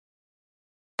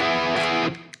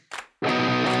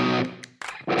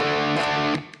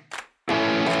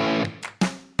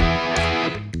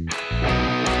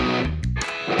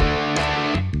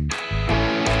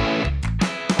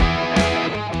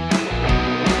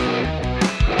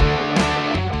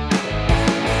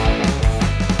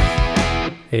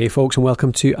Hey folks, and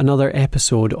welcome to another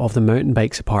episode of the Mountain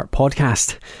Bikes Apart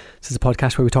podcast. This is a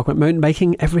podcast where we talk about mountain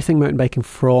biking, everything mountain biking,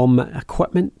 from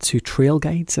equipment to trail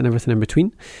guides and everything in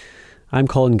between. I'm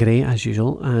Colin Gray as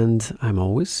usual, and I'm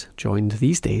always joined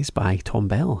these days by Tom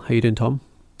Bell. How you doing, Tom?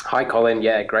 Hi Colin,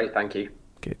 yeah, great, thank you.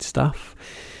 Good stuff.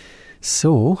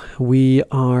 So we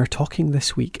are talking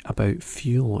this week about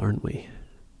fuel, aren't we?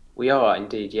 We are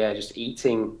indeed, yeah, just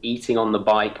eating on the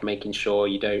bike, making sure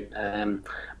you don't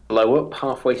blow up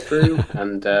halfway through,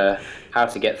 and how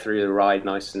to get through the ride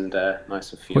nice and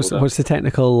fueled up. What's the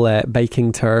technical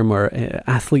biking term or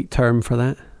athlete term for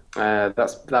that?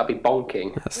 That'd be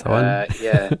bonking. That's the one.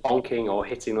 Yeah, bonking or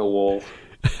hitting the wall.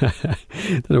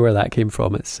 Don't know where that came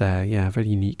from. It's a very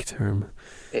unique term.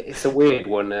 It's a weird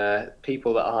one.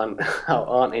 People that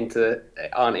aren't into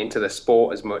the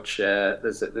sport as much.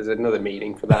 There's another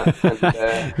meaning for that,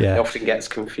 and it often gets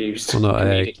confused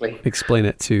immediately. Explain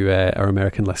it to our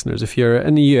American listeners. If you're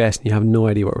in the US and you have no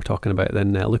idea what we're talking about,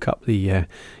 then look up the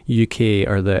UK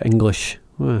or the English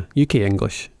UK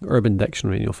English Urban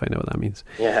Dictionary, and you'll find out what that means.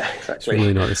 Yeah, exactly. It's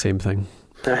really not the same thing.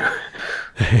 So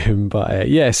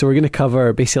we're going to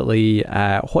cover basically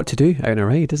what to do out on a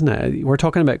ride, isn't it? We're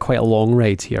talking about quite a long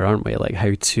ride here, aren't we? Like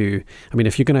if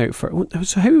you're going out for,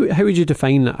 so how would you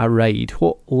define a ride?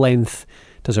 What length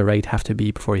does a ride have to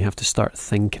be before you have to start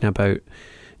thinking about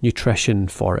nutrition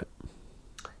for it?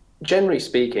 Generally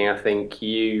speaking, I think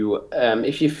you,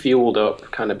 if you're fueled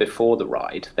up kind of before the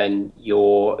ride, then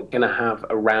you're going to have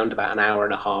around about an hour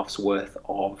and a half's worth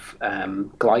of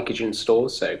glycogen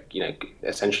stores. So,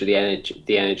 essentially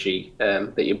the energy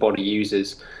that your body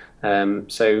uses.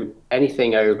 So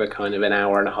anything over kind of an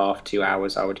hour and a half, 2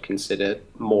 hours, I would consider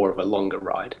more of a longer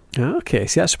ride. Okay,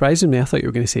 see, that surprised me. I thought you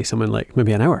were going to say something like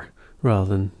maybe an hour rather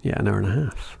than an hour and a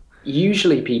half.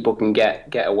 Usually people can get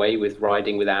away with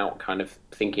riding without kind of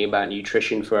thinking about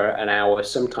nutrition for an hour,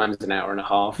 sometimes an hour and a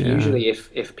half. Yeah. Usually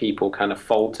if people kind of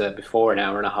falter before an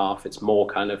hour and a half, it's more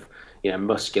kind of,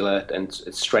 muscular and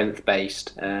strength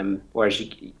based. Whereas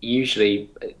your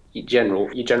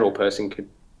general person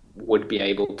would be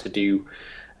able to do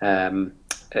an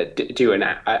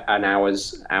hour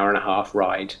and a half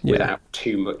ride without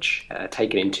too much,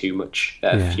 taking in too much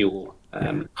fuel.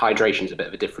 Hydration's a bit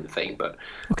of a different thing, but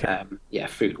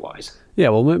food wise. Yeah,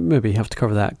 well, maybe you have to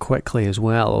cover that quickly as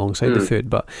well alongside the food.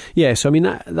 But so I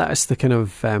mean, that's the kind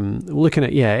of looking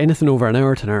at anything over an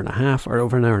hour to an hour and a half, or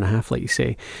over an hour and a half, like you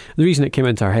say. The reason it came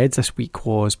into our heads this week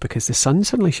was because the sun's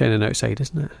suddenly shining outside,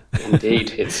 isn't it?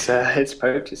 Indeed, it's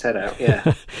poked its head out,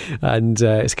 yeah. And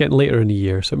it's getting later in the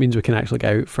year, so it means we can actually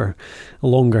get out for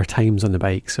longer times on the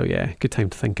bike. So good time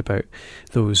to think about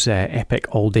those epic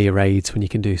all-day rides when you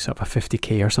can do sort of a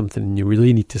 50k or something, and you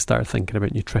really need to start thinking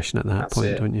about nutrition at that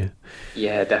point, don't you?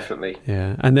 Yeah, definitely.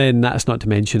 Yeah, and then that's not to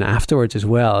mention afterwards as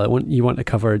well. You want to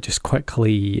cover just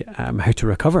quickly how to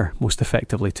recover most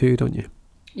effectively too, don't you?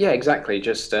 Yeah, exactly.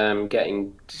 Just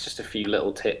getting just a few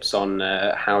little tips on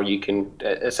how you can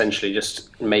essentially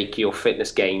just make your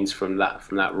fitness gains from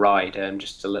that ride,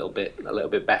 just a little bit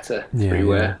better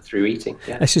through eating.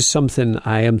 Yeah. This is something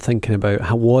I am thinking about.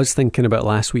 I was thinking about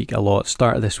last week a lot,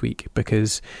 start of this week,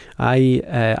 because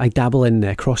I dabble in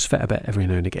CrossFit a bit every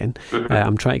now and again. Mm-hmm.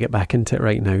 I'm trying to get back into it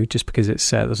right now, just because it's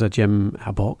there's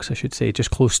a box, I should say,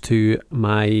 just close to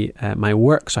my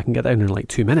work, so I can get down in like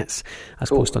 2 minutes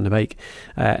as opposed to on the bike.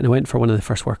 And I went for one of the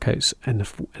first workouts in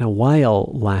a while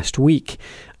last week,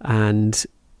 and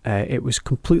it was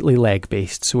completely leg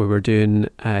based. So we were doing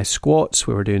squats,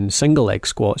 we were doing single leg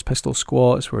squats, pistol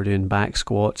squats, we were doing back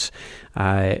squats,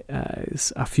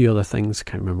 a few other things. I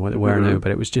can't remember what they were now,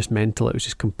 but it was just mental. It was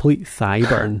just complete thigh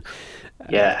burn.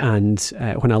 Yeah. And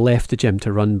when I left the gym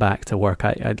to run back to work,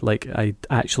 I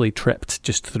actually tripped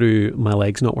just through my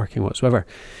legs not working whatsoever.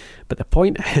 But the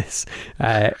point is,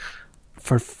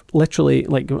 for literally,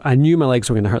 I knew my legs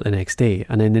were going to hurt the next day,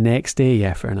 and then the next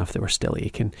day, fair enough, they were still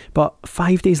aching. But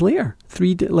 5 days later,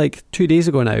 2 days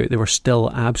ago now, they were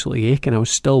still absolutely aching. I was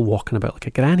still walking about like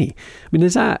a granny. I mean,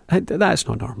 that's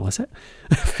not normal, is it?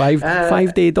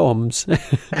 5 day DOMS.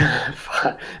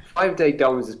 5 day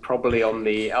DOMS is probably on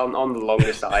the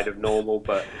longer side of normal,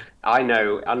 but I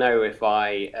know if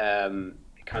I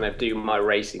kind of do my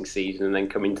racing season and then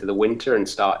come into the winter and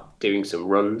start doing some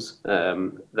runs,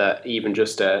 that even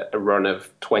just a run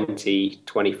of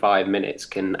 20-25 minutes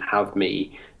can have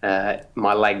me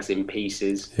my legs in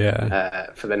pieces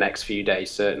for the next few days,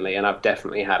 certainly. And I've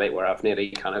definitely had it where I've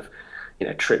nearly kind of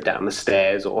trip down the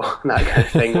stairs or that kind of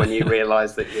thing when you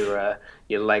realise that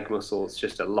your leg muscles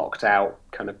just are locked out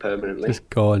kind of permanently. It's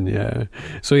gone, yeah.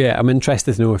 So yeah, I'm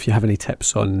interested to know if you have any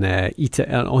tips on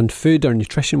on food or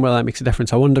nutrition, whether that makes a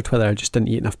difference. I wondered whether I just didn't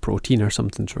eat enough protein or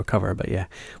something to recover, but yeah,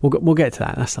 we'll get to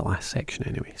that. That's the last section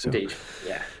anyway. So. Indeed,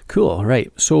 yeah. Cool,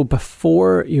 right. So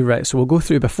before you ride, so we'll go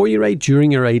through before you ride,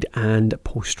 during your ride, and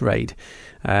post ride.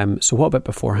 So what about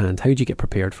beforehand? How do you get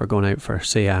prepared for going out for,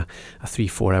 say, a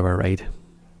 3-4 hour ride?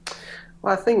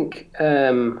 Well, I think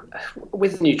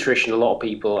with nutrition, a lot of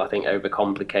people, I think,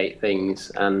 overcomplicate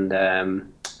things, and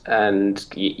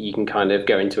you can kind of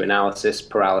go into analysis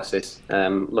paralysis,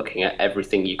 looking at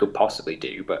everything you could possibly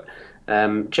do. But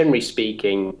generally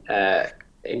speaking,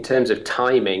 in terms of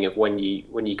timing of when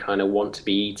you kind of want to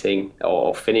be eating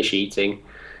or finish eating,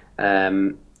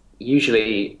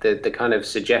 usually the kind of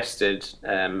suggested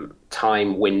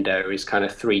time window is kind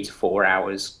of 3 to 4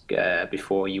 hours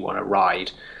before you want to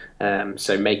ride.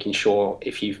 So making sure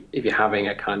if you're having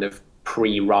a kind of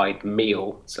pre-ride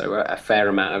meal, so a fair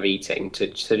amount of eating, to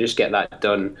just get that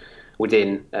done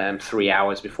within 3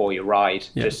 hours before you ride,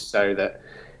 just so that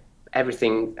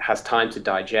everything has time to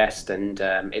digest, and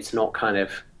it's not kind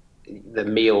of, the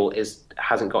meal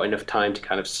hasn't got enough time to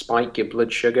kind of spike your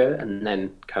blood sugar and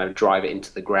then kind of drive it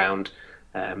into the ground.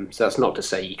 So that's not to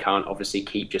say you can't obviously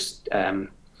keep just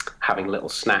having little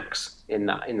snacks in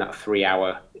that 3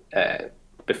 hour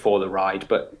before the ride,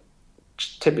 but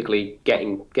typically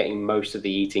getting most of the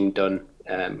eating done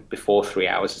before 3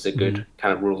 hours is a good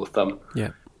kind of rule of thumb.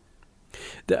 Yeah,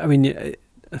 I mean,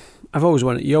 I've always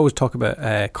wanted. You always talk about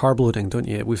carb loading, don't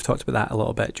you? We've talked about that a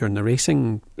little bit during the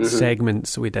racing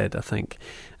segments we did, I think.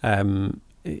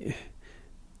 You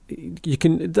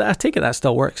can. I take it that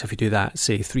still works if you do that,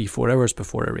 say 3-4 hours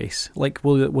before a race. Like,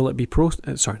 will it be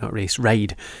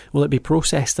ride? Will it be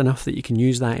processed enough that you can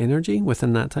use that energy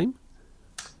within that time?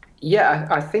 Yeah,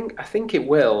 I think it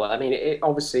will. I mean, it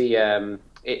obviously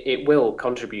it will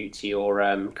contribute to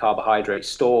your carbohydrate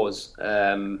stores.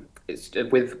 It's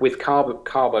with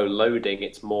carbo loading,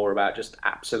 it's more about just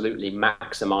absolutely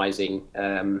maximizing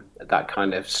that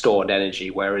kind of stored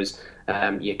energy. Whereas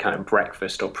your kind of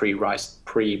breakfast or pre-ride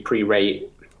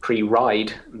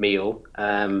meal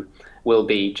will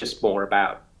be just more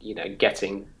about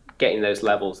getting those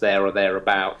levels there or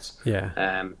thereabouts.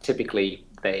 Yeah. Typically,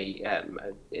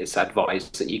 it's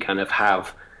advised that you kind of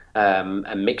have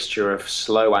a mixture of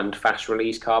slow and fast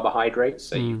release carbohydrates.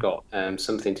 So you've got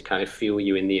something to kind of fuel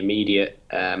you in the immediate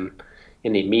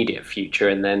future,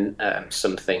 and then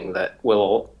something that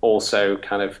will also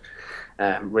kind of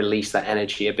release that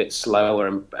energy a bit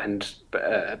slower and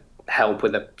help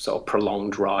with a sort of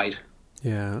prolonged ride.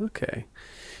 Yeah. Okay.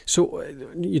 So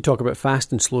you talk about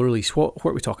fast and slow release. What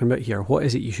are we talking about here? What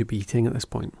is it you should be eating at this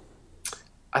point?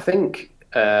 I think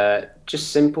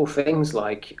just simple things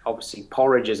like, obviously,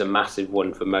 porridge is a massive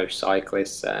one for most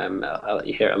cyclists.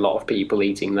 You hear a lot of people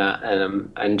eating that,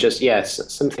 and just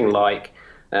something like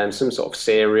some sort of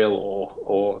cereal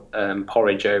or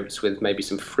porridge oats with maybe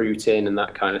some fruit in and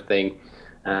that kind of thing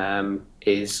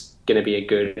is going to be a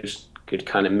good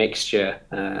kind of mixture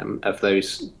of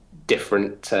those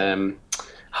different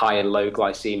high and low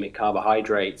glycemic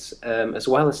carbohydrates, as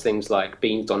well as things like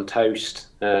beans on toast,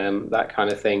 that kind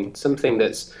of thing. Something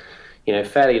that's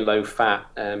fairly low fat,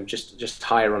 just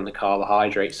higher on the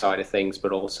carbohydrate side of things,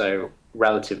 but also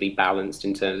relatively balanced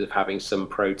in terms of having some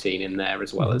protein in there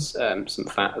as well as some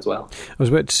fat as well. I was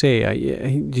about to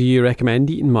say, do you recommend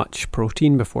eating much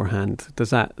protein beforehand? Does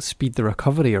that speed the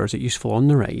recovery, or is it useful on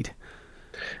the ride?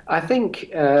 I think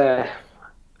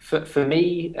for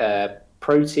me,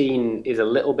 protein is a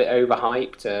little bit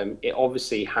overhyped. It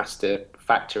obviously has to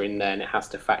factor in there, and it has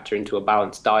to factor into a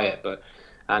balanced diet.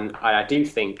 And I do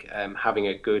think having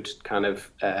a good kind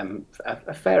of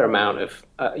a fair amount of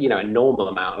a normal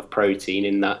amount of protein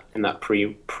in that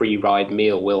pre-ride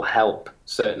meal will help,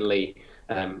 certainly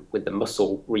with the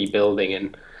muscle rebuilding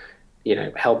and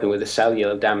helping with the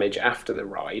cellular damage after the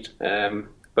ride.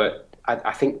 But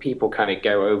I think people kind of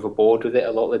go overboard with it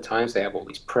a lot of the times. They have all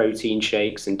these protein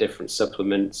shakes and different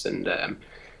supplements, and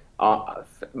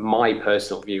my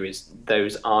personal view is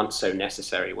those aren't so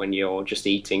necessary when you're just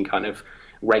eating kind of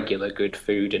regular good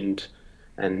food and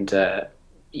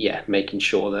making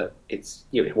sure that it's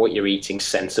what you're eating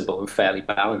sensible and fairly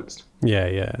balanced.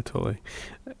 Yeah, totally.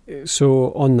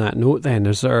 So on that note, then,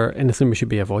 is there anything we should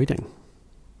be avoiding?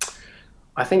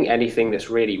 I think anything that's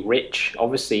really rich.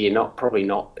 Obviously, you're going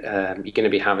to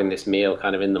be having this meal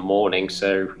kind of in the morning,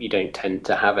 so you don't tend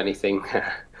to have anything,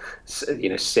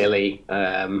 silly,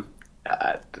 for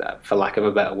lack of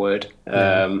a better word.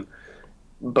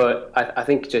 But I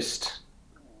think just,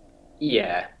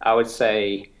 Yeah, I would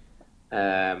say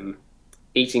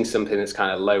eating something that's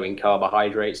kind of low in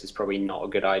carbohydrates is probably not a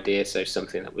good idea. So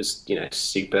something that was,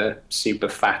 super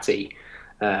fatty,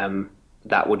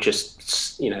 that would just,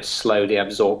 slow the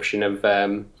absorption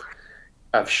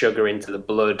of sugar into the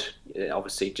blood. It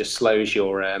obviously just slows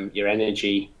your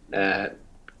energy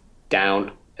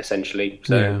down essentially.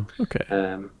 So Yeah.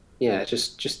 Okay.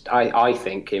 just I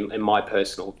think in my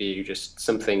personal view, just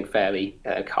something fairly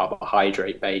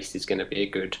carbohydrate based is going to be a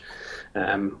good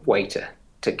way to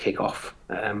kick off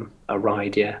a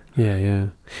ride. Yeah. Yeah.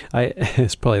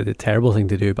 It's probably the terrible thing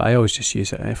to do, but I always just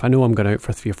use it. If I know I'm going out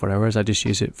for 3 or 4 hours, I just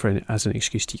use it as an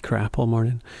excuse to eat crap all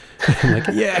morning. I'm like,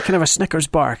 yeah, I can have a Snickers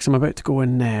bar because I'm about to go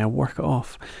and work it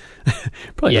off.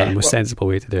 Probably not the most sensible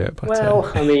way to do it. But,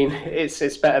 I mean,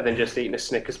 it's better than just eating a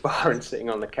Snickers bar and sitting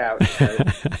on the couch. So,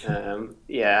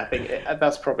 I think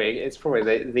that's probably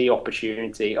the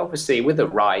opportunity. Obviously, with a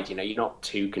ride, you're not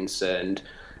too concerned.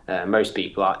 Most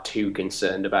people aren't too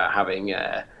concerned about having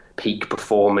peak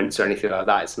performance or anything like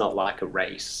that. It's not like a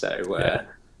race. So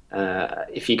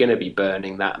if you're going to be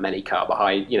burning that many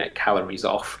calories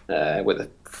off with a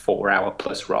 4-hour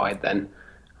plus ride, then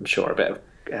I'm sure a bit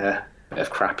of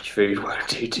crappy food won't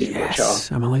do too much harm.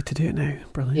 I'm allowed to do it now.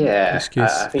 Brilliant. Yeah,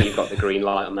 I think you've got the green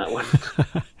light on that one.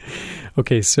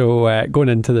 Okay, so going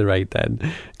into the ride then,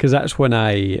 because that's when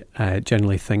I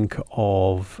generally think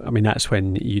of, that's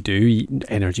when you do eat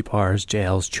energy bars,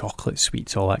 gels, chocolate,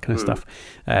 sweets, all that kind of stuff,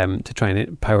 to try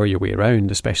and power your way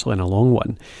around, especially in a long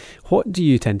one. What do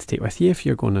you tend to take with you if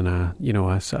you're going on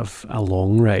a sort of a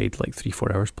long ride, like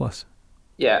 3-4 hours plus?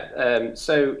 Yeah,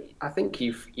 so I think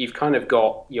you've kind of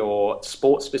got your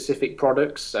sport-specific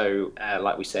products, so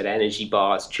like we said, energy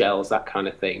bars, gels, that kind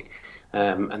of thing.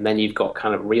 And then you've got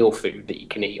kind of real food that you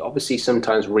can eat. Obviously,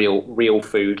 sometimes real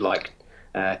food like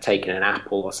taking an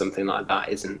apple or something like that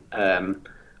isn't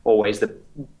always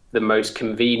the most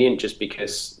convenient, just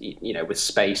because with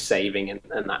space saving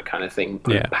and that kind of thing.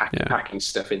 Packing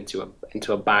stuff into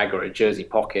a bag or a jersey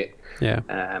pocket. Yeah.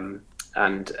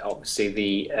 And obviously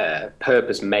the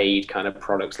purpose-made kind of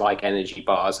products like energy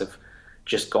bars have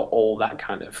just got all that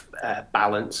kind of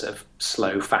balance of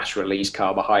slow, fast-release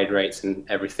carbohydrates and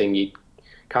everything you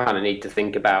kind of need to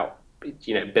think about,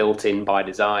 built in by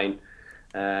design.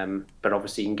 But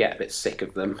obviously you can get a bit sick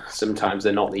of them. Sometimes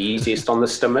they're not the easiest on the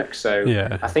stomach. So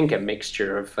I think a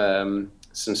mixture of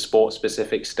some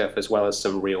sport-specific stuff as well as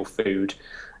some real food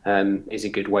is a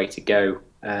good way to go.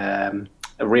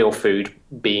 A real food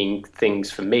being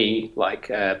things for me like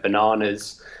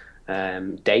bananas,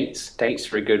 dates.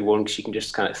 Dates are a good one because you can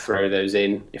just kind of throw those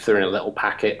in if they're in a little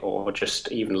packet or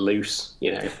just even loose.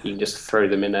 You can just throw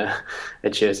them in a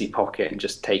jersey pocket and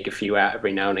just take a few out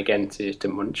every now and again to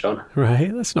munch on.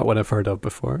 Right, that's not what I've heard of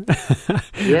before.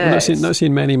 Yeah, I've not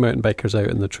seen many mountain bikers out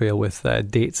in the trail with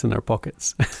dates in their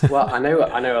pockets. Well, I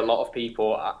know a lot of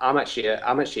people. I'm actually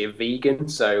a vegan,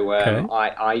 so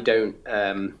I don't.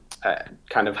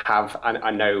 Kind of have,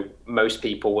 I know most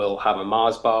people will have a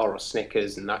Mars bar or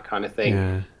Snickers and that kind of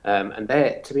thing, and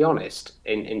they're, to be honest,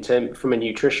 from a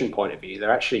nutrition point of view,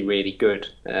 they're actually really good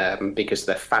because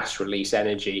they're fast release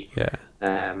energy.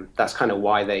 That's kind of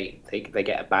why they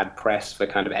get a bad press for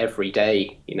kind of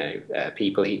everyday,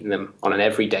 people eating them on an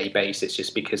everyday basis,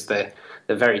 just because they're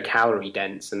very calorie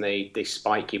dense and they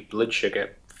spike your blood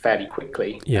sugar fairly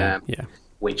quickly.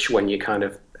 Which, when you're kind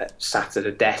of sat at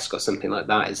a desk or something like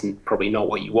that, isn't probably not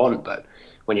what you want. But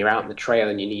when you're out on the trail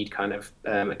and you need kind of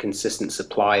a consistent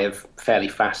supply of fairly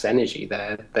fast energy,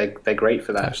 they're great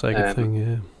for that. That's actually a good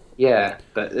thing, yeah.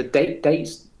 But the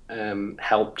dates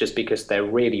help just because they're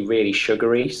really, really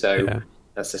sugary. So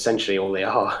that's essentially all they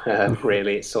are.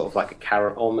 Really, it's sort of like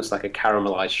almost like a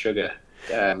caramelized sugar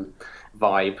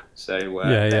vibe. So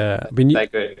they're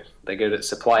good. They're good at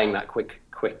supplying that quick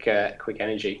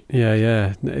energy.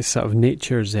 It's sort of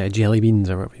nature's jelly beans,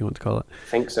 or whatever you want to call it. I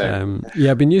think so.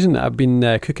 I've been using that. I've been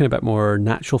cooking a bit more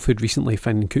natural food recently,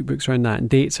 finding cookbooks around that, and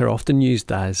dates are often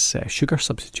used as sugar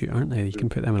substitute, aren't they? You can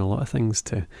put them in a lot of things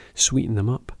to sweeten them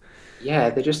up.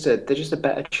 Yeah, they're just a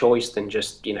better choice than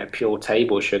just pure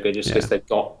table sugar, just because they've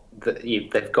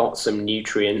got some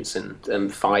nutrients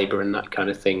and fiber and that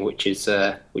kind of thing, which is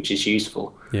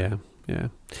useful. Yeah.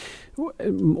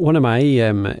 One of my,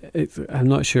 I'm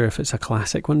not sure if it's a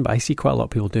classic one, but I see quite a lot of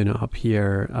people doing it up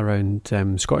here around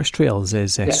Scottish trails,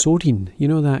 is sodine. You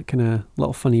know, that kind of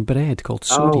little funny bread called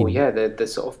sodine? Oh, yeah, the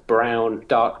sort of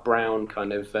dark brown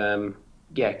kind of,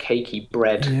 cakey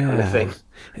bread kind of thing.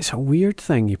 It's a weird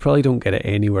thing. You probably don't get it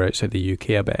anywhere outside the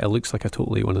UK, I bet. It looks like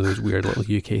totally one of those weird little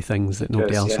UK things that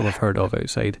nobody else will have heard of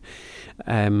outside.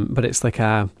 But it's like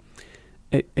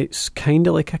it's kind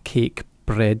of like a cake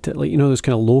bread, like, you know, those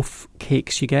kind of loaf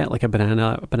cakes you get, like a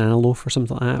banana loaf or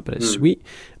something like that, but it's sweet,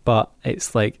 but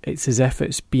it's like, it's as if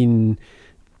it's been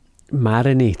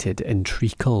marinated in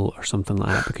treacle or something like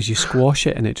that, because you squash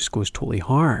it and it just goes totally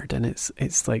hard, and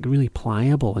it's like really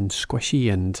pliable and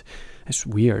squishy, and it's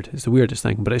weird. It's the weirdest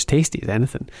thing, but it's tasty as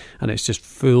anything, and it's just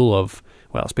full of,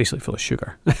 well, it's basically full of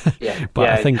sugar.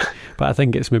 I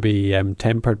think it's maybe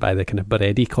tempered by the kind of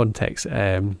bready context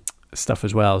stuff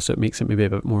as well, so it makes it maybe a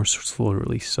bit more slow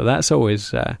release. So that's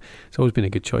always it's always been a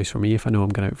good choice for me if I know I'm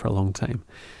going out for a long time.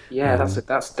 Yeah,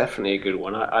 that's definitely a good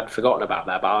one. I'd forgotten about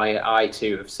that, but I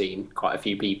too have seen quite a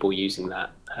few people using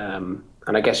that, and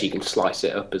I guess you can slice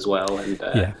it up as well. And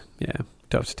yeah,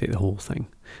 don't have to take the whole thing.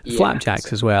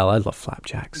 Flapjacks as well. I love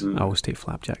flapjacks. I always take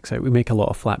flapjacks out. We make a lot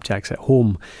of flapjacks at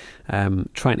home,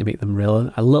 trying to make them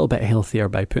a little bit healthier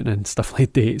by putting in stuff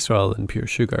like dates rather than pure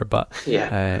sugar. But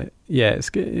it's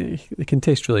good. They can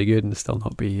taste really good and still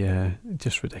not be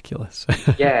just ridiculous.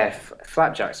 Yeah,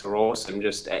 flapjacks are awesome.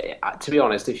 Just to be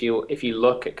honest, if you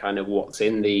look at kind of what's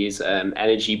in these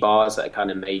energy bars that are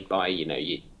kind of made by, you know,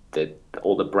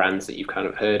 all the brands that you've kind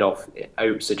of heard of,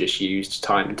 oats are just used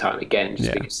time and time again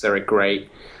just because they're a great,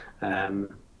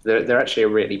 they're actually a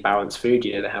really balanced food.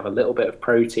 You know, they have a little bit of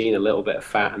protein, a little bit of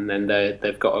fat, and then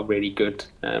they've got a really good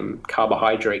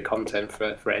carbohydrate content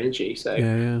for energy. So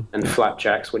and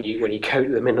flapjacks, when you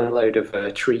coat them in a load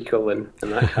of treacle and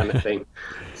that kind of thing,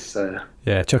 so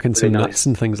chuck in really some nice nuts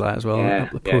and things like that as well.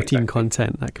 The protein exactly.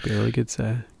 content, that could be a really good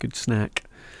snack.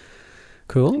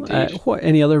 Cool. What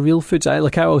any other real foods? I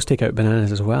always take out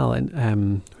bananas as well,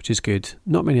 and which is good.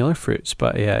 Not many other fruits,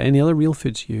 but any other real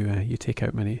foods you take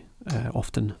out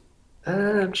often?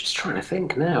 I'm just trying to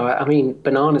think now. I mean,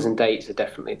 bananas and dates are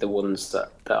definitely the ones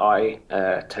that I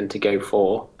tend to go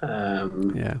for.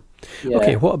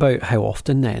 Okay. What about how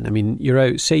often then? I mean, you're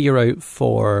out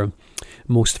for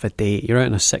most of a day. You're out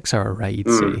on a 6-hour ride,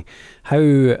 say. How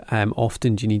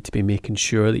often do you need to be making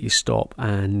sure that you stop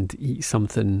and eat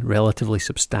something relatively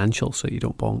substantial so you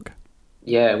don't bonk?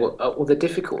 Yeah, well, the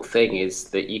difficult thing is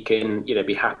that you can, you know,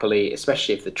 be happily,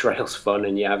 especially if the trail's fun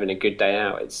and you're having a good day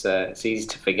out. It's easy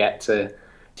to forget to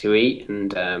eat,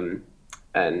 and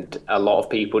a lot of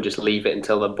people just leave it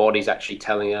until the body's actually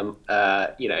telling them,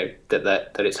 you know,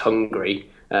 that it's hungry,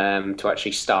 to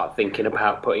actually start thinking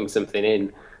about putting something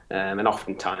in. And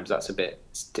oftentimes that's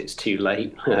it's too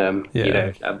late. You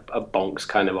know, a bonk's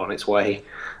kind of on its way.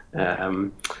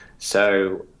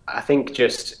 So I think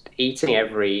just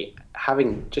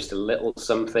having just a little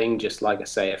something, just like I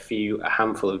say, a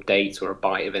handful of dates or a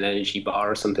bite of an energy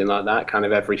bar or something like that, kind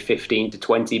of every 15 to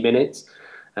 20 minutes.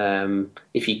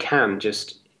 If you can,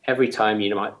 just every time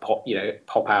you might pop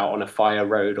out on a fire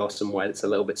road or somewhere that's a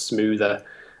little bit smoother,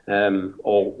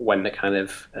 or when the kind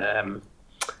of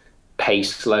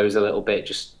pace slows a little bit,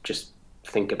 just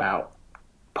think about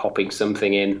popping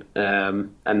something in,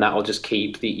 and that'll just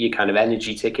keep your kind of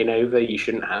energy ticking over. You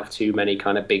shouldn't have too many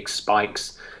kind of big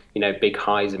spikes, you know, big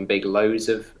highs and big lows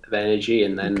of energy,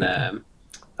 and then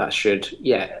that should,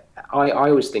 I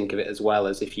always think of it as well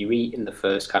as if you eat in the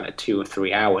first kind of 2 or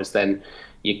 3 hours, then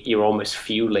you're almost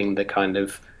fueling the kind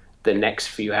of the next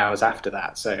few hours after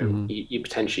that. So you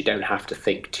potentially don't have to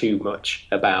think too much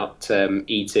about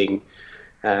eating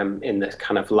in the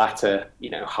kind of latter, you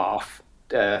know, half,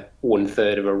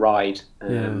 1/3 of a ride.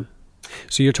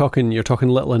 So you're talking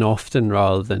little and often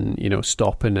rather than, you know,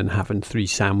 stopping and having 3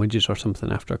 sandwiches or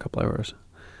something after a couple of hours.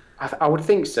 I would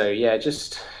think so. Yeah,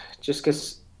 just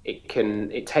because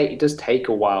it does take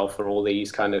a while for all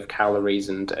these kind of calories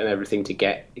and everything to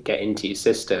get into your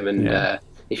system, and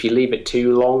if you leave it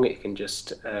too long, it can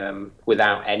just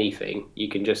without anything, you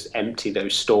can just empty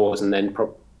those stores and then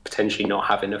potentially not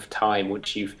have enough time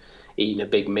once you've eaten a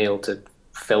big meal to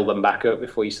fill them back up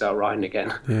before you start riding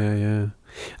again. Yeah.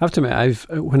 I have to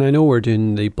admit, when I know we're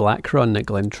doing the black run at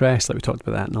Glentress, like we talked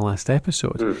about that in the last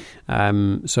episode,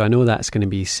 so I know that's going to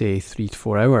be, say, 3 to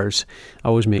 4 hours. I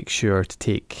always make sure to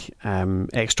take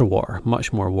extra water,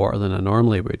 much more water than I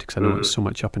normally would, because I know it's so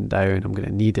much up and down, I'm going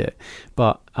to need it.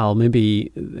 But I'll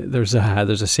there's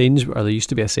a Sainsbury's, or there used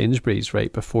to be a Sainsbury's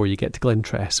right before you get to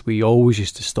Glentress. We always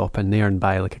used to stop in there and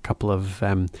buy like a couple of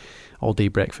all-day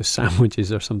breakfast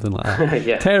sandwiches or something like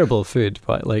that. Terrible food,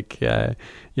 but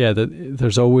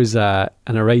there's always and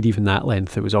a ride even that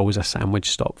length, there was always a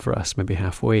sandwich stop for us, maybe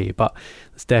halfway. But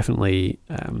it's definitely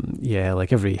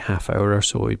like every half hour or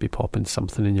so you'd be popping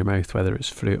something in your mouth, whether it's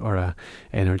fruit or a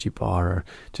energy bar or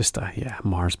just a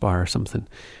Mars bar or something.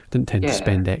 Didn't tend to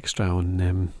spend extra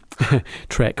on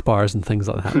Trek bars and things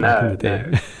like that back in the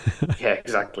day. Yeah,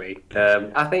 exactly.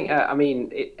 I think I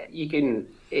mean you can.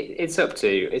 It's up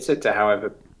to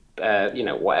however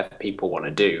whatever people want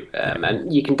to do.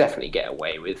 And you can definitely get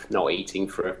away with not eating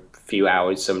for a few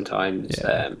hours sometimes,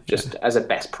 just as a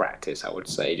best practice, I would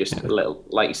say. Just a little,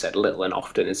 like you said, little and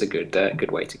often is a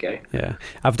good way to go. Yeah,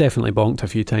 I've definitely bonked a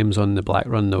few times on the black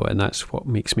run though, and that's what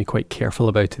makes me quite careful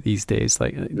about it these days.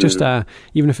 Like just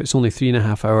even if it's only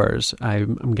 3.5 hours,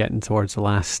 I'm getting towards the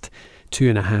last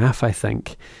 2.5, I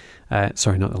think.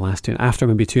 Sorry, not the last two. After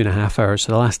maybe 2.5 hours,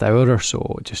 so the last hour or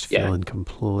so, just feeling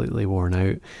completely worn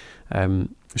out.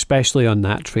 Especially on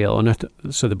that trail.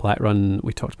 So the black run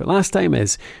we talked about last time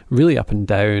is really up and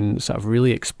down, sort of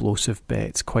really explosive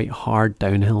bits, quite hard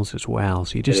downhills as well.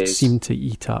 So you just seem to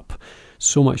eat up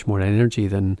so much more energy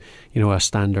than, a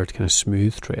standard kind of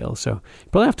smooth trail. So you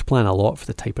probably have to plan a lot for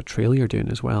the type of trail you're doing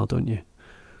as well, don't you?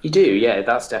 You do, yeah.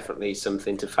 That's definitely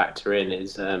something to factor in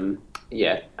is,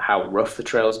 how rough the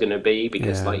trail is going to be,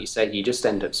 because like you said, you just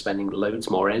end up spending loads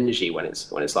more energy when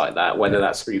it's like that, whether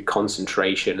that's through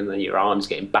concentration and then your arms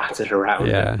getting battered around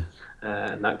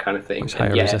and that kind of thing. It's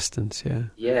higher resistance, and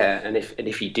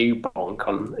if you do bonk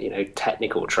on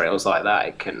technical trails like that,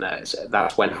 it can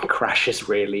that's when crashes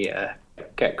really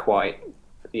get quite,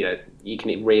 you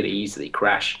can really easily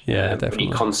crash when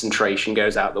your concentration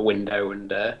goes out the window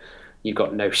and you've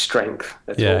got no strength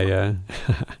at all. Yeah.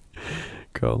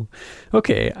 Cool.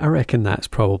 Okay, I reckon that's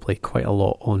probably quite a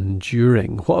lot on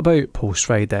during. What about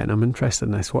post-ride then? I'm interested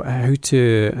in this. How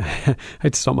to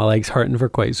stop my legs hurting for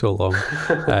quite so long.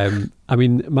 I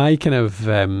mean, my kind of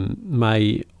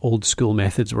my old school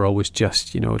methods were always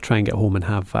just try and get home and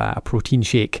have a protein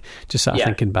shake. Just sort of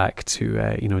thinking back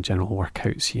to general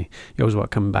workouts. You always want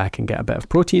to come back and get a bit of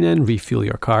protein in, refuel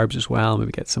your carbs as well,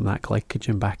 maybe get some of that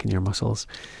glycogen back in your muscles.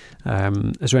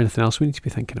 Is there anything else we need to be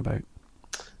thinking about?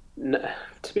 No,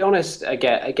 to be honest,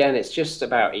 again, it's just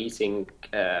about eating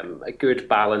a good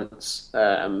balance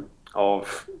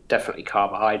of definitely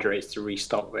carbohydrates to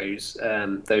restock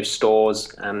those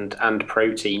stores and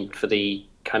protein for the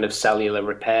kind of cellular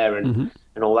repair and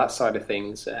all that side of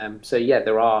things.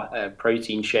 There are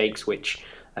protein shakes which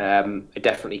are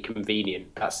definitely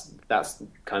convenient. That's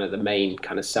kind of the main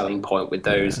kind of selling point with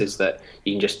those is that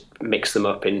you can just mix them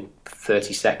up in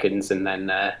 30 seconds and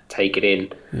then take it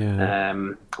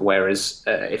in. Whereas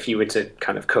if you were to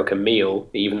kind of cook a meal,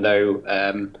 even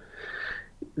though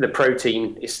the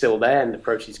protein is still there and the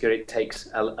protein's good, it takes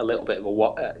a little bit of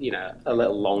a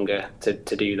little longer to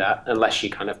do that unless you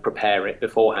kind of prepare it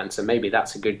beforehand. So maybe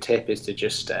that's a good tip, is to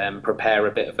just prepare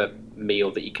a bit of a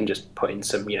meal that you can just put in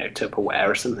some Tupperware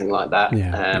or something like that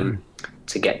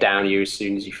to get down you as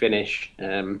soon as you finish.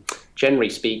 Generally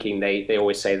speaking, they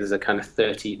always say there's a kind of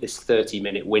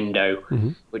 30-minute window,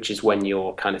 which is when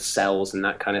your kind of cells and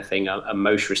that kind of thing are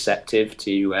most receptive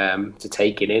to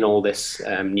taking in all this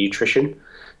nutrition.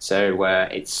 So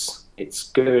it's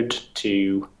good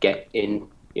to get in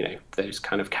those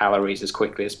kind of calories as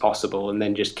quickly as possible, and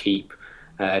then just keep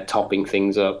topping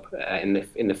things up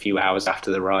in the few hours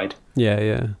after the ride.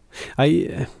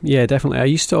 Definitely. I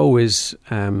used to always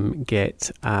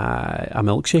get a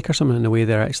milkshake or something in the way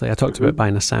there. Actually, I talked about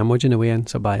buying a sandwich in the way in,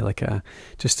 so buy like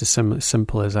just as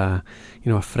simple as a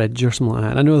fridge or something like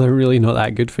that. And I know they're really not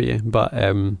that good for you, but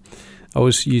I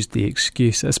always used the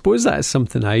excuse. I suppose that is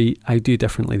something I do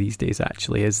differently these days.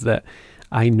 Actually, is that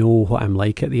I know what I'm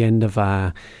like at the end of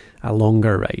a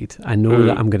longer ride. I know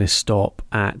that I'm going to stop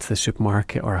at the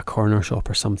supermarket or a corner shop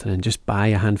or something and just buy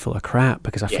a handful of crap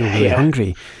because I feel really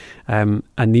hungry.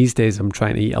 And these days I'm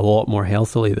trying to eat a lot more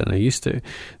healthily than I used to.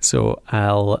 So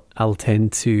I'll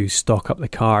tend to stock up the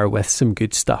car with some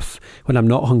good stuff when I'm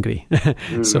not hungry.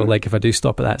 So like if I do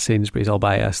stop at that Sainsbury's, I'll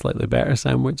buy a slightly better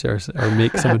sandwich or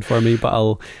make something for me, but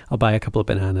I'll buy a couple of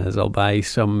bananas. I'll buy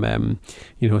some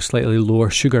slightly lower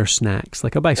sugar snacks.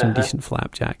 Like I'll buy some decent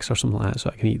flapjacks or something like that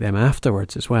so I can eat them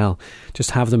afterwards as well.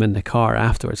 Just have them in the car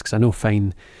afterwards, because I know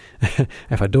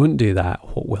if I don't do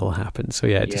that, what will happen? So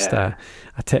just a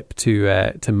tip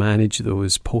to manage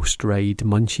those post-ride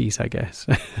munchies, I guess.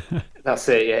 That's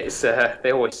it. Yeah, it's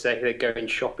they always say that going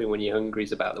shopping when you're hungry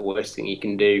is about the worst thing you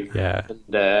can do. Yeah,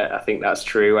 and I think that's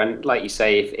true. And like you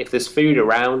say, if there's food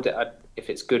around, if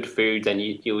it's good food, then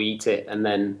you'll eat it, and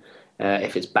then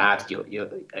if it's bad, you'll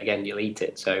eat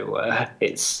it. So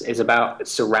it's about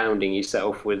surrounding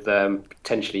yourself with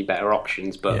potentially better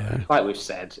options. But like we've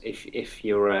said, if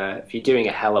you're doing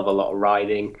a hell of a lot of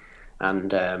riding,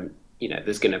 and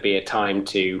there's going to be a time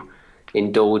to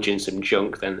indulge in some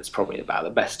junk, then it's probably about the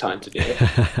best time to do it.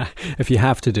 If you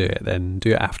have to do it, then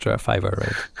do it after a 5-hour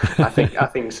ride. I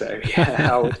think so.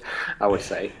 Yeah, I would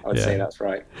say that's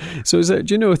right. So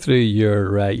do you know, through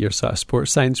your sort of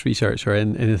sports science research or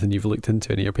anything you've looked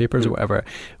into in your papers or whatever,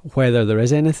 whether there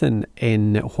is anything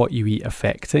in what you eat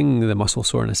affecting the muscle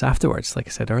soreness afterwards? Like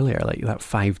I said earlier, like that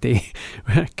 5-day,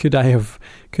 could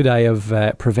I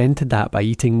have prevented that by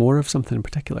eating more of something in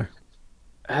particular?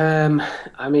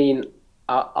 I mean,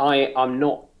 I'm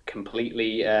not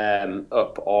completely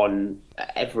up on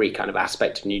every kind of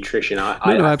aspect of nutrition. No,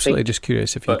 absolutely. Just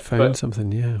curious if you'd found something.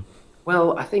 Yeah.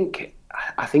 Well, I think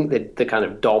the kind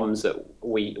of DOMs that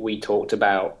we talked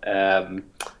about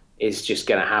is just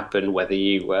going to happen whether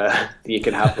you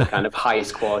can have the kind of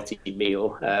highest quality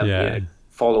meal,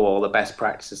 follow all the best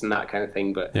practices and that kind of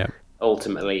thing. But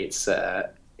ultimately, it's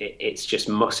just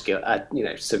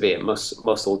severe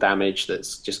muscle damage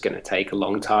that's just going to take a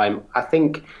long time. I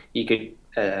think you could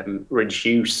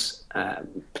reduce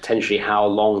potentially how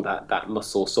long that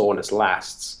muscle soreness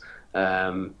lasts,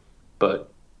 but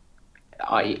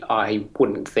I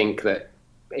wouldn't think that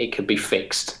it could be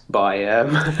fixed by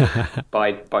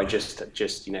by just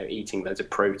eating loads of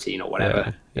protein or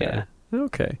whatever. Yeah.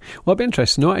 Okay. Well, it'd be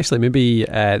interesting to know, actually. Maybe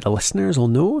the listeners will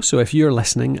know. So if you're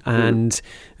listening and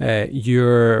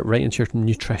you're right into your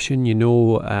nutrition, you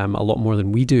know a lot more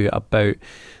than we do about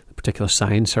the particular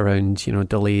science around,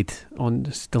 delayed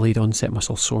onset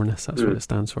muscle soreness. That's what it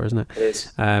stands for, isn't it? It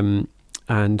is.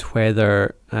 And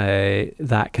whether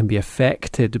that can be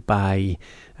affected by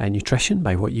nutrition,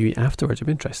 by what you eat afterwards. I'd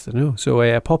be interested to know.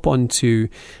 So pop on to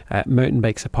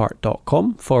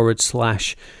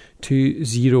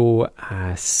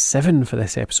mountainbikesapart.com/207 for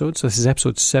this episode. So this is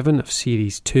episode 7 of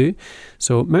series 2.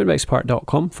 So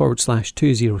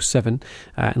mountainbikesapart.com/207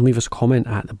 and leave us a comment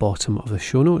at the bottom of the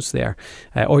show notes there.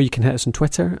 Or you can hit us on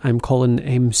Twitter. I'm Colin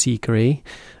MC Gray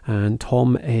and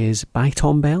Tom is by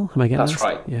Tom Bell. Am I getting That's this?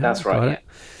 right. Yeah, that's right.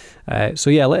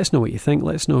 So let us know what you think.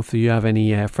 Let us know if you have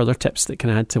any further tips that can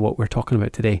add to what we're talking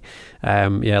about today.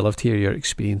 I'd love to hear your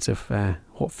experience of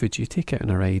what food you take out on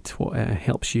a ride, what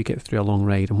helps you get through a long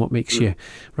ride, and what makes you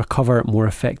recover more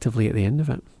effectively at the end of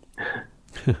it.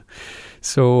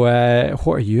 So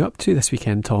what are you up to this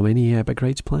weekend, Tom? Any big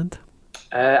rides planned?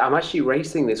 I'm actually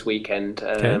racing this weekend,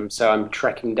 so I'm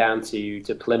trekking down to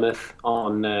Plymouth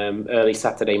on early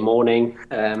Saturday morning.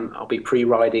 I'll be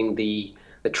pre-riding the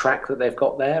track that they've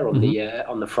got there on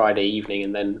the Friday evening,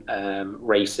 and then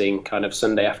racing kind of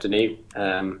Sunday afternoon.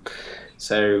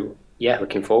 So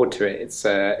looking forward to it. It's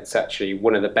actually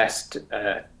one of the best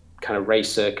kind of race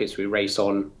circuits we race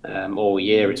on all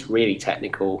year. It's really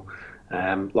technical,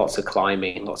 lots of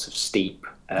climbing, lots of steep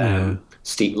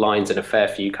lines, and a fair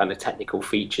few kind of technical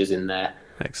features in there.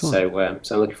 Excellent.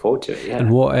 So I'm looking forward to it. Yeah.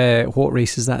 And what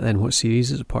race is that then? What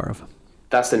series is it part of?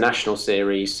 That's the national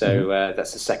series, so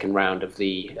that's the second round of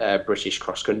the British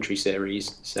cross country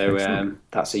series. So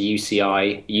that's a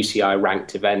UCI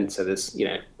ranked event. So there's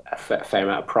a fair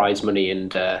amount of prize money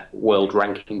and world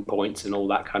ranking points and all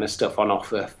that kind of stuff on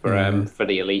offer for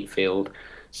the elite field.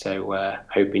 So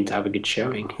hoping to have a good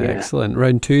showing. Yeah. Excellent.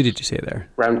 Round 2, did you say there?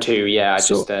 Round 2, yeah.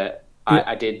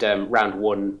 I did round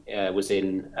 1 was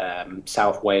in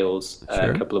South Wales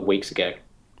a couple of weeks ago.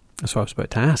 That's what I was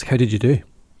about to ask. How did you do?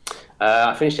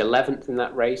 I finished 11th in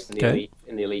that race in the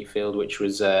elite field, which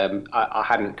was I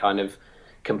hadn't kind of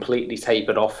completely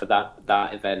tapered off for that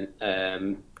event,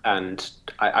 and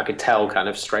I could tell kind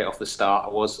of straight off the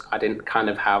start I didn't kind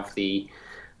of have the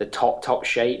top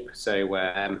shape,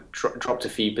 so dropped a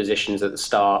few positions at the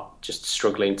start, just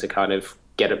struggling to kind of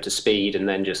get up to speed, and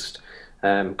then just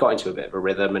got into a bit of a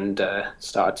rhythm and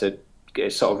started to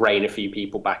sort of rein a few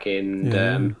people back in,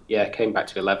 and came back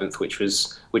to 11th, which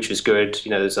was good.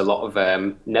 There's a lot of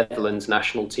Netherlands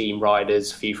national team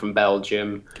riders, a few from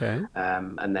Belgium,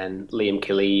 and then Liam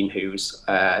Killeen, who's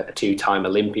a 2-time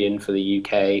Olympian for the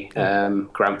UK,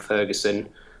 Grant Ferguson,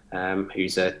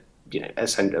 who's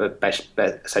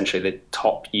essentially the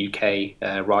top UK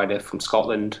rider from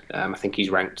Scotland. I think he's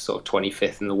ranked sort of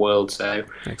 25th in the world, so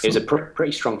Excellent. It was a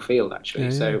pretty strong field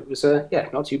actually. So it was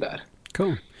not too bad.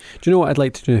 Cool. Do you know what I'd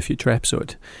like to do in a future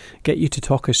episode? Get you to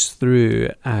talk us through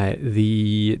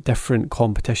the different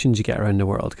competitions you get around the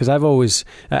world, because I've always,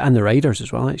 and the riders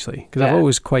as well actually, because I've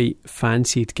always quite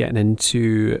fancied getting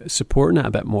into supporting it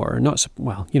a bit more,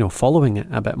 following it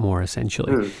a bit more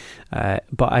essentially.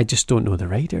 But I just don't know the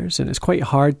riders, and it's quite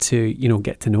hard to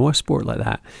get to know a sport like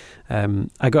that.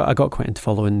 I got quite into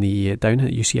following the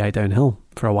UCI downhill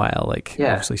for a while,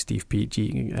 obviously Steve Peat,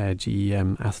 G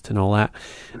Atherton, all that.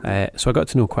 So I got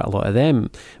to know quite a lot of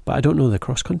them, but I don't know the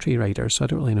cross-country riders, so I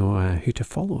don't really know who to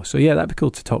follow. So yeah, that'd be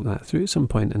cool to talk that through at some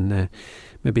point, and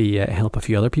maybe help a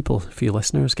few other people, a few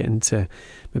listeners get into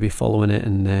maybe following it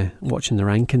and watching the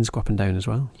rankings go up and down as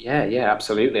well. Yeah,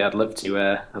 absolutely. I'd love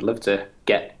to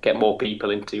get more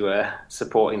people into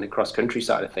supporting the cross-country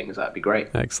side of things. That'd be great.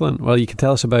 Excellent. Well, you can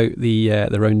tell us about the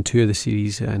round 2 of the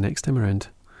series next time around.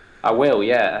 I will,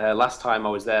 yeah. Last time I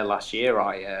was there last year,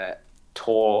 I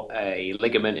tore a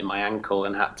ligament in my ankle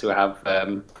and had to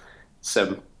have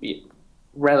some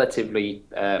relatively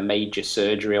major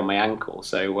surgery on my ankle.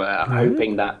 So I'm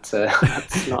hoping that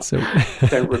that's not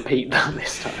don't repeat that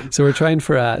this time. So we're trying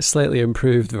for a slightly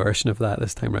improved version of that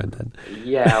this time around then.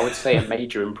 Yeah, I would say a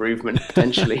major improvement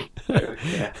potentially. So,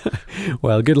 yeah.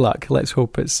 Well, good luck. Let's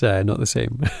hope it's not the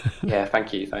same. Yeah,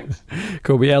 thank you. Thanks.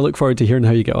 Cool. But yeah, I look forward to hearing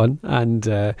how you get on. And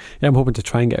I'm hoping to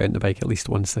try and get out on the bike at least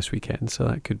once this weekend. So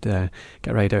that could get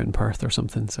a ride out in Perth or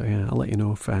something. So yeah, I'll let you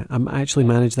know if I actually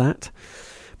manage that.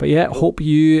 But yeah, hope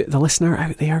you, the listener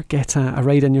out there, get a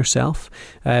ride in yourself.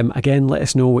 Again, let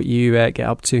us know what you get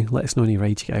up to. Let us know any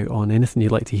rides you get out on, anything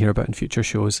you'd like to hear about in future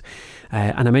shows.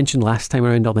 And I mentioned last time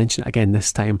around, I'll mention it again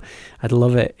this time. I'd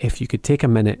love it if you could take a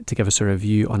minute to give us a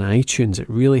review on iTunes. It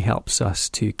really helps us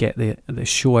to get the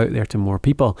show out there to more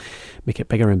people, make it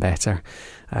bigger and better.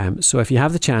 So if you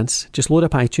have the chance, just load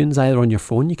up iTunes either on your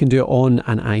phone. You can do it on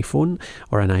an iPhone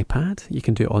or an iPad. You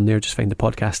can do it on there. Just find the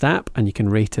podcast app and you can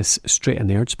rate us straight in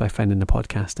there just by finding the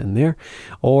podcast in there.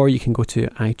 Or you can go to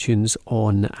iTunes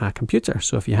on a computer.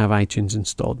 So if you have iTunes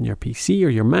installed on your PC or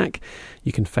your Mac,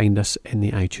 you can find us in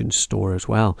the iTunes store as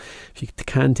well. If you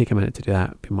can take a minute to do that,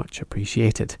 it'd be much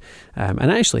appreciated.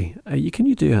 And actually, you can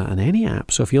do it on any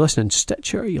app. So if you listen in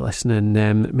Stitcher, you listen in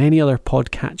many other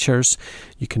podcatchers,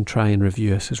 you can try and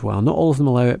review us as well. Not all of them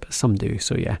allow it, but some do.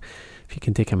 So yeah, if you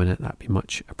can take a minute, that'd be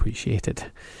much appreciated.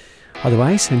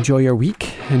 Otherwise, enjoy your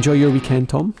week. Enjoy your weekend,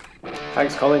 Tom.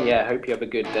 Thanks, Colin. Yeah, I hope you have a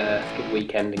good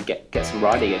weekend and get some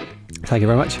riding in. Thank you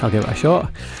very much. I'll give it a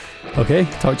shot. Okay,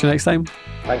 talk to you next time.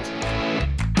 Thanks.